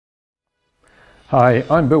Hi,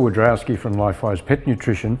 I'm Bill Wiadrowski from LifeWise Pet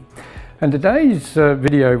Nutrition, and today's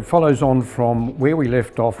video follows on from where we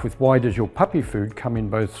left off with why does your puppy food come in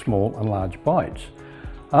both small and large bites.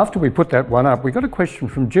 After we put that one up, we got a question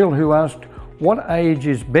from Jill who asked what age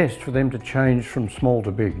is best for them to change from small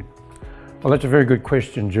to big. Well, that's a very good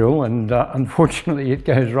question, Jill, and unfortunately it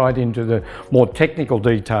goes right into the more technical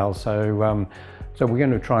details, so we're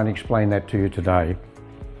going to try and explain that to you today.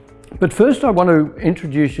 But first I want to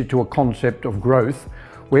introduce you to a concept of growth,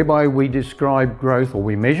 whereby we describe growth, or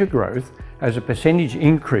we measure growth, as a percentage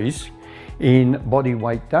increase in body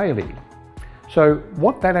weight daily. So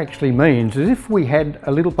what that actually means is if we had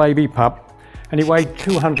a little baby pup and he weighed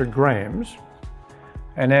 200 grams,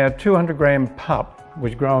 and our 200 gram pup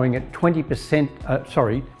was growing at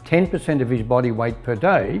 10% of his body weight per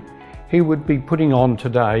day, he would be putting on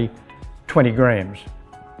today 20 grams.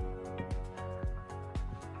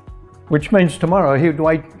 Which means tomorrow he would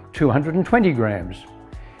weigh 220 grams.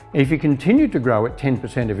 If he continued to grow at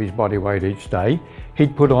 10% of his body weight each day,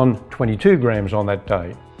 he'd put on 22 grams on that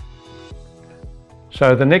day.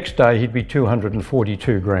 So the next day he'd be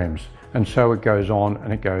 242 grams, and so it goes on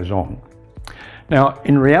and it goes on. Now,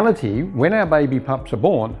 in reality, when our baby pups are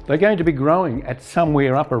born, they're going to be growing at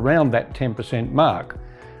somewhere up around that 10% mark.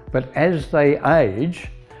 But as they age,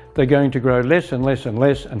 they're going to grow less and less and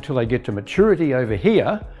less until they get to maturity over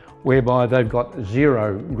here, whereby they've got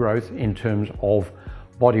zero growth in terms of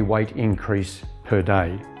body weight increase per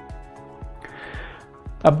day.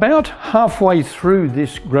 About halfway through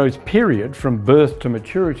this growth period from birth to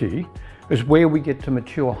maturity is where we get to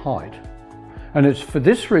mature height. And it's for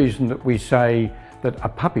this reason that we say that a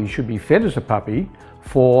puppy should be fed as a puppy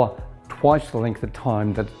for twice the length of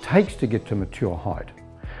time that it takes to get to mature height.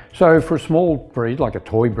 So for a small breed, like a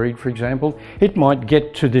toy breed for example, it might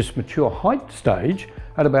get to this mature height stage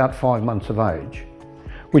at about 5 months of age,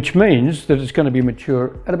 which means that it's going to be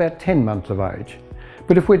mature at about 10 months of age.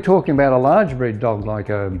 But if we're talking about a large breed dog like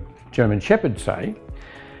a German Shepherd, say,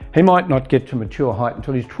 he might not get to mature height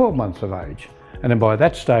until he's 12 months of age. And then by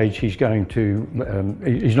that stage, he's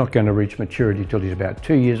not going to reach maturity till he's about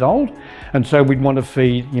 2 years old. And so we'd want to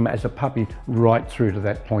feed him as a puppy right through to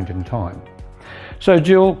that point in time. So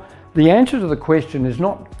Jill, the answer to the question is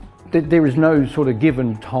not that there is no sort of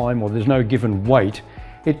given time or there's no given weight.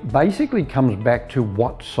 It basically comes back to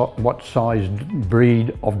what size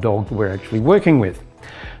breed of dog we're actually working with.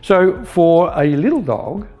 So for a little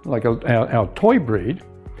dog, like our toy breed,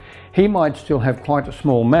 he might still have quite a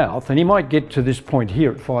small mouth, and he might get to this point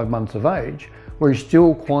here at 5 months of age where he's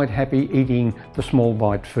still quite happy eating the small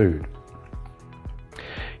bite food.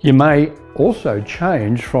 You may also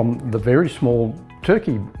change from the very small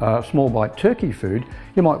bite turkey food.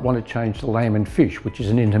 You might want to change to lamb and fish, which is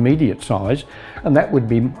an intermediate size, and that would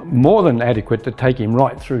be more than adequate to take him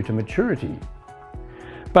right through to maturity.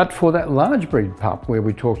 But for that large breed pup where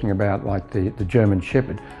we're talking about like the German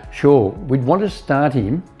Shepherd, sure, we'd want to start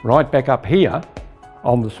him right back up here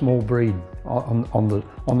on the small breed, on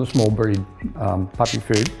the small breed puppy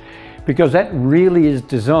food, because that really is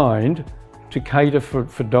designed to cater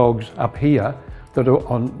for dogs up here that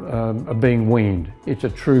are being weaned. It's a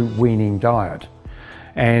true weaning diet.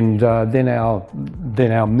 And then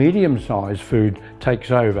our medium-sized food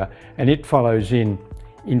takes over and it follows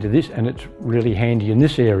into this, and it's really handy in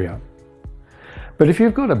this area. But if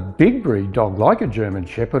you've got a big breed dog like a German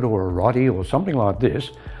Shepherd or a Rottie or something like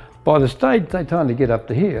this, by the stage they tend to get up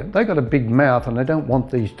to here, they've got a big mouth and they don't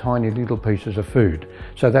want these tiny little pieces of food.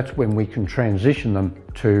 So that's when we can transition them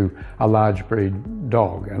to a large breed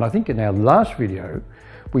dog. And I think in our last video,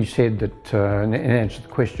 we said that, in answer to the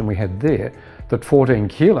question we had there, that 14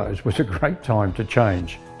 kilos was a great time to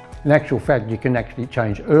change. In actual fact, you can actually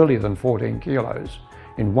change earlier than 14 kilos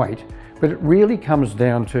in weight, but it really comes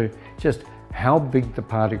down to just how big the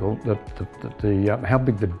particle, how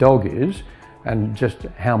big the dog is, and just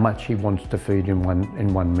how much he wants to feed in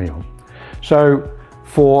one meal. So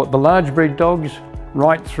for the large breed dogs,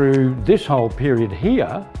 right through this whole period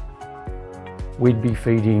here, we'd be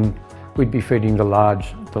feeding the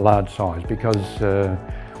large size, because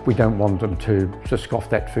we don't want them to scoff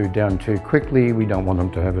that food down too quickly. We don't want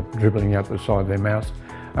them to have it dribbling out the side of their mouth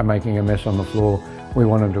and making a mess on the floor. We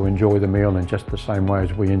want them to enjoy the meal in just the same way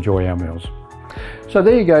as we enjoy our meals. So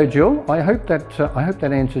there you go, Jill. I hope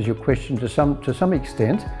that answers your question to some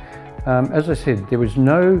extent. As I said, there is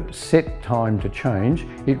no set time to change.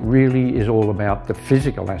 It really is all about the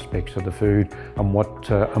physical aspects of the food and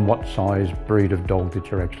what size breed of dog that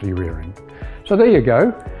you're actually rearing. So there you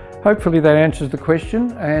go. Hopefully that answers the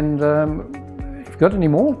question, and if you've got any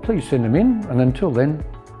more, please send them in, and until then,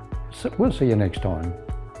 we'll see you next time.